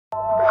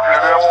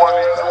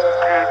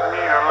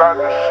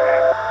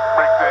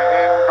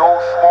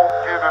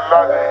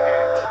lot of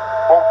hits.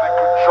 Both in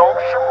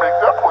conjunction make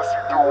that pussy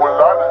do a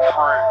lot of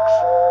tricks.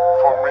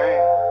 For me.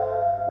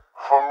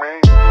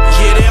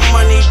 Yeah, that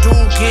money do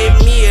give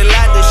me a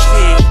lot of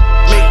shit.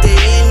 Make the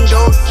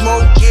endo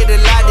smoke, get a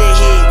lot of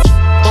hits.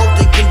 Both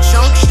in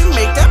conjunction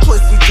make that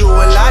pussy do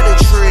a lot of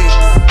tricks.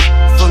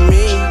 For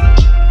me.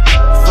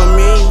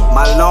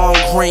 My long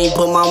green,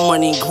 but my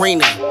money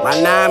greener. My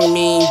nine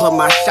mean, but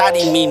my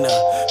shotty meaner.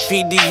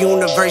 Feed the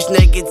universe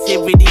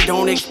negativity,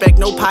 don't expect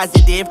no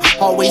positive.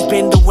 Always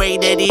been the way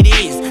that it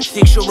is.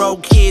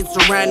 6-year-old kids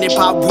surrounded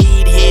by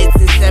weed heads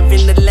and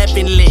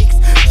 7-Eleven licks.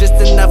 Just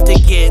enough to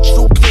get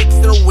 2 kicks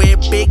in the whip,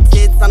 big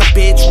tits on a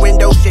bitch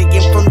window,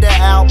 shaking from the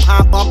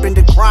Alpine, bumping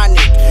the chronic.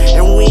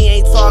 And we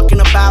ain't talking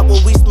about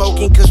what we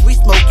smoking, cause we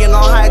smoking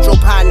on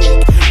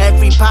hydroponic.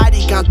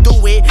 Everybody gone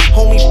through it,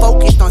 homie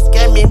focused on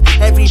scamming.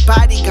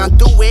 Everybody gone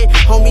through it,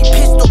 homie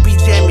pistol be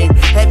jamming.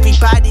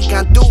 Everybody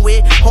gone through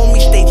it,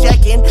 homie stay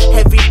jacking.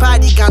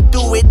 Everybody gone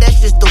through it, that's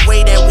just the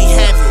way that we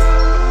have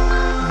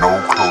it. No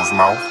closed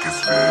mouth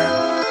gets fed.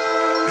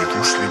 If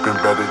you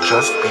sleeping better,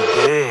 just be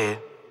dead.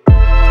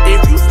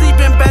 If you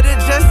sleeping better,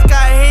 just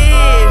got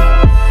head.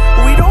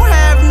 We don't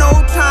have no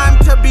time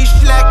to be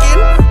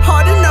slacking.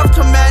 Hard enough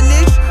to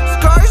manage,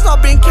 scars all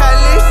been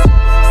callous.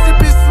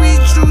 Sipping sweet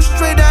juice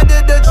straight out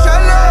of the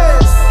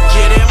chalice.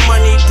 Yeah, that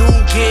money do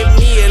give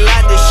me a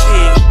lot of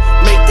shit.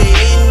 Make the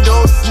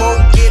endo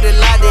smoke, get a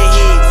lot of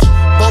hits.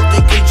 Both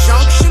in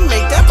conjunction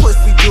make that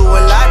pussy do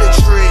a lot of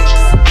tricks.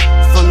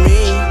 For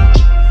me.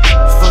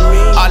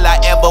 All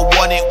I ever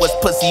wanted was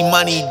pussy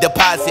money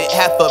deposit,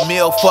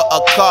 $500,000 for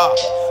a car.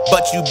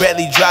 But you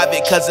barely drive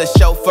it cause a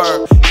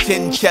chauffeur.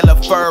 Chinchilla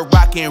fur,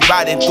 rockin',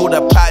 riding through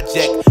the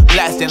project,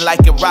 blasting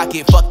like a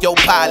rocket, fuck your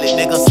pilot,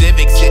 nigga.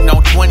 Civic sitting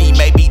on 20,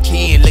 maybe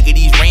 10, look at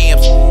these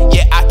rims.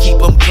 Yeah, I keep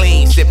them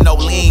clean, sip no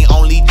lean,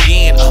 only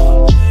gin.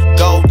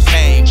 Gold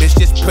chain, bitch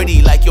just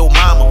pretty like your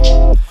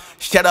mama.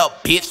 Shut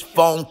up, bitch,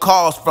 phone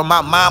calls from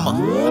my mama.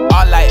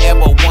 All I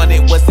ever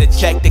wanted was a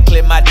check to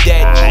clear my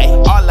debt.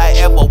 All I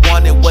ever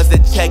wanted was a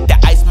check to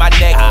ice my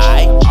neck.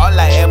 All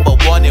I ever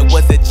wanted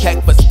was a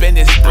check for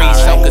spending spree.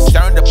 So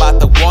concerned about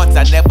the wants,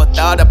 I never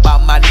thought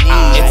about my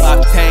needs. If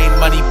obtain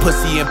money,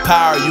 pussy, and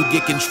power, you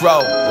get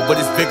control. But what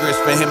is vigorous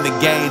for him to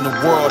gain the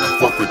world and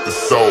fuck with the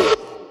soul.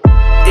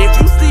 If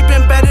you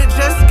sleeping better,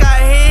 just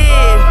got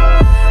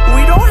head.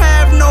 We don't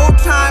have no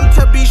time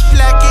to be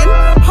slacking.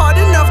 Hard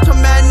enough to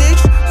manage,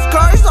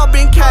 scars all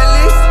been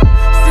callous.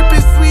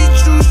 Sipping sweet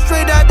juice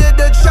straight out of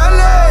the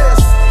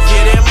chalice.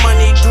 Yeah, that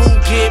money do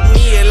give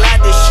me a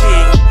lot of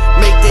shit.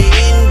 Make the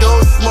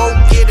endo smoke,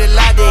 get a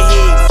lot of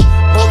hits.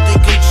 Both in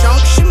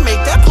conjunction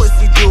make that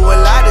pussy do a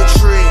lot of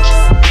tricks.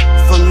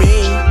 For me.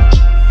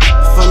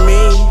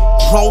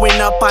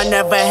 Growing up, I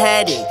never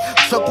had it.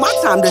 Took my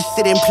time to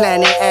sit and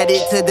plan and add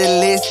it to the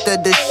list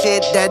of the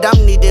shit that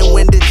I'm needing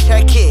when the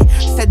check hit.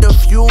 Said a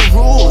few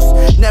rules,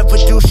 never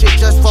do shit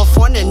just for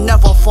fun and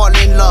never fall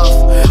in love.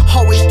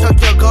 Always tuck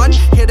your gun,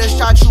 hit a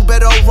shot, you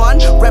better run.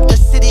 Rep the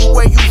city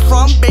where you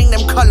from, bang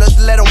them colors,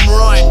 let them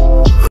run.